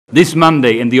This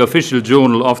Monday, in the official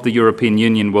journal of the European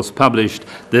Union, was published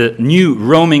the new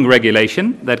roaming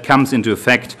regulation that comes into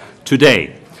effect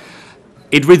today.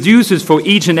 It reduces for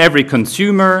each and every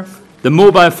consumer the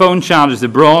mobile phone charges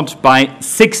abroad by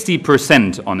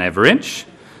 60% on average.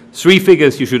 Three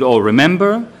figures you should all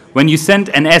remember. When you send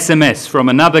an SMS from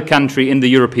another country in the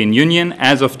European Union,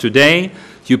 as of today,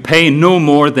 you pay no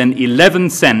more than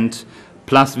 11 cents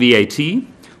plus VAT.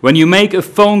 When you make a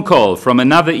phone call from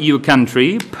another EU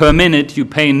country, per minute you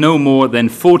pay no more than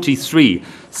 43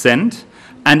 cents.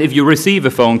 And if you receive a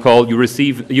phone call,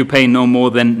 you pay no more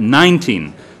than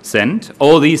 19 cents.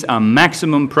 All these are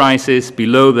maximum prices.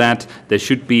 Below that, there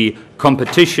should be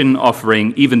competition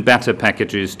offering even better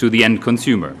packages to the end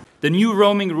consumer. The new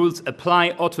roaming rules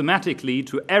apply automatically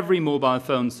to every mobile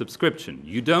phone subscription.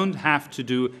 You don't have to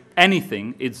do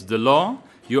anything. It's the law.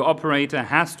 Your operator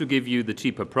has to give you the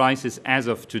cheaper prices as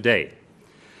of today.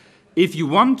 If you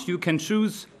want, you can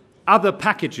choose other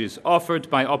packages offered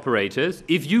by operators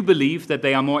if you believe that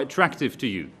they are more attractive to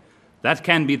you. That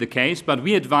can be the case, but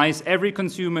we advise every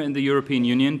consumer in the European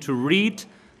Union to read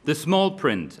the small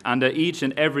print under each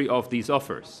and every of these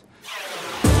offers.